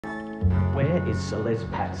Where is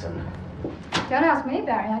Celeste Patterson? Don't ask me,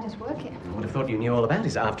 Barry. I just work here. I would have thought you knew all about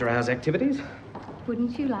his after-hours activities.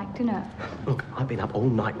 Wouldn't you like to know? Look, I've been up all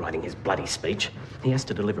night writing his bloody speech. He has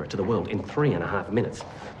to deliver it to the world in 3.5 minutes.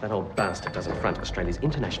 That old bastard doesn't front. Australia's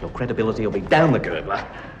international credibility will be down the gurgler.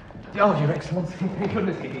 Oh, Your Excellency, thank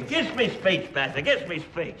goodness he is. Gives me speech, Batter, gives me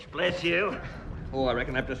speech. Bless you. Oh, I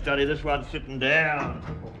reckon I have to study this one sitting down.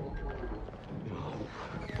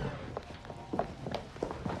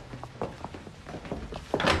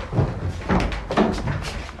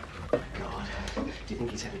 God, do you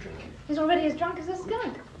think he's had a drink? He's already as drunk as a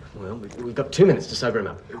skunk. Well, we've got 2 minutes to sober him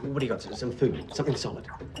up. What do you got? Some food? Something solid?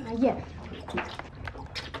 Yeah.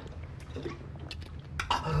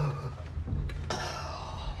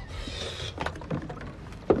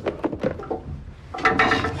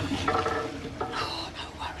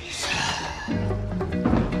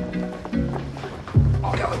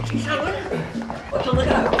 What's on the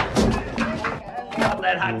go? I'm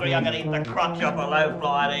that hungry I can eat the crotch off a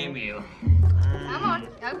low-flying emu. Come on,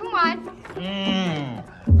 open wide.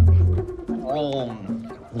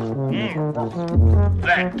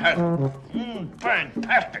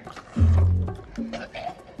 Fantastic.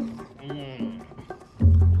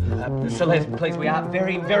 Celeste, please, we are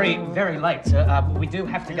very, very, very late, sir. We do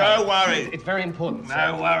have to go. No worries. It's very important,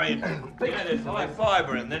 sir. No worries. You know, there's high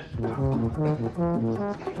fibre in this.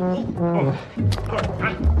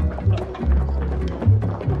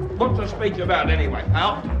 What's the speech about anyway,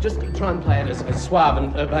 pal? Just try and play it as suave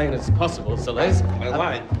and urbane as possible, Celeste. Well,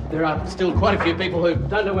 wait. There are still quite a few people who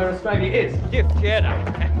don't know where Australia is. You kiddo.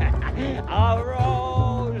 Oh,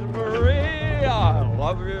 Rosemary, I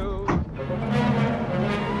love you.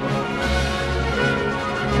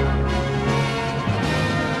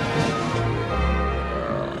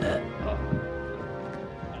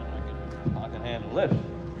 I can handle this.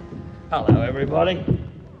 Hello, everybody.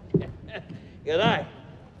 G'day.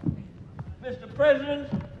 Mr. President,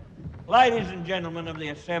 ladies and gentlemen of the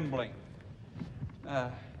Assembly.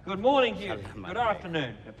 Good morning to you. Good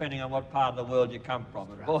afternoon, depending on what part of the world you come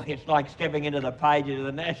from. And boy, it's like stepping into the pages of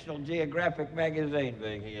the National Geographic magazine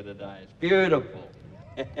being here today. It's beautiful.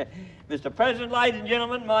 Mr. President, ladies and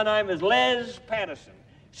gentlemen, my name is Les Patterson,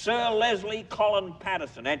 Sir Leslie Colin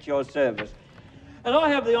Patterson, at your service. And I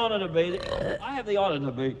have the honour to be the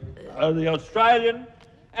Australian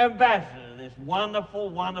ambassador to this wonderful,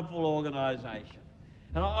 wonderful organisation.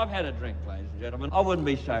 And I've had a drink, ladies and gentlemen. I wouldn't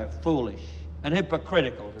be so foolish and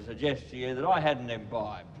hypocritical to suggest to you that I hadn't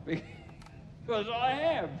imbibed, because I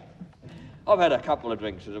have. I've had a couple of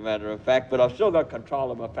drinks, as a matter of fact, but I've still got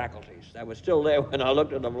control of my faculties. They were still there when I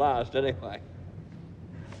looked at them last, anyway.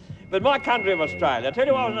 But my country of Australia, I tell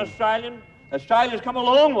you I was an Australian. Australia's come a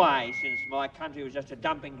long way since my country was just a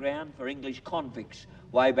dumping ground for English convicts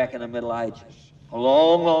way back in the Middle Ages. A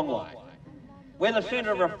long, long way. We're the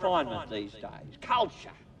centre of refinement these days.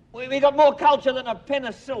 Culture. We got more culture than a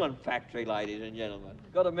penicillin factory, ladies and gentlemen.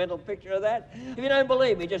 Got a mental picture of that? If you don't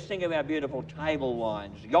believe me, just think of our beautiful table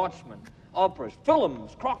wines, yachtsmen, operas,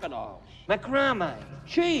 films, crocodiles, macrame,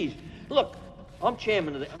 cheese. Look, I'm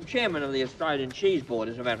chairman of the Australian Cheese Board,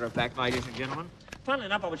 as a matter of fact, ladies and gentlemen. Funnily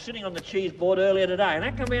enough, I was sitting on the cheese board earlier today, and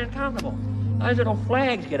that can be uncomfortable. Those little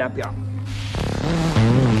flags get up here.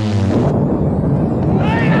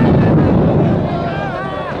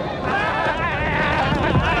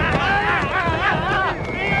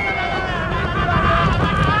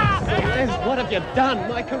 What have you done?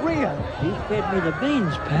 My career. You fed me the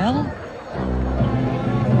beans, pal.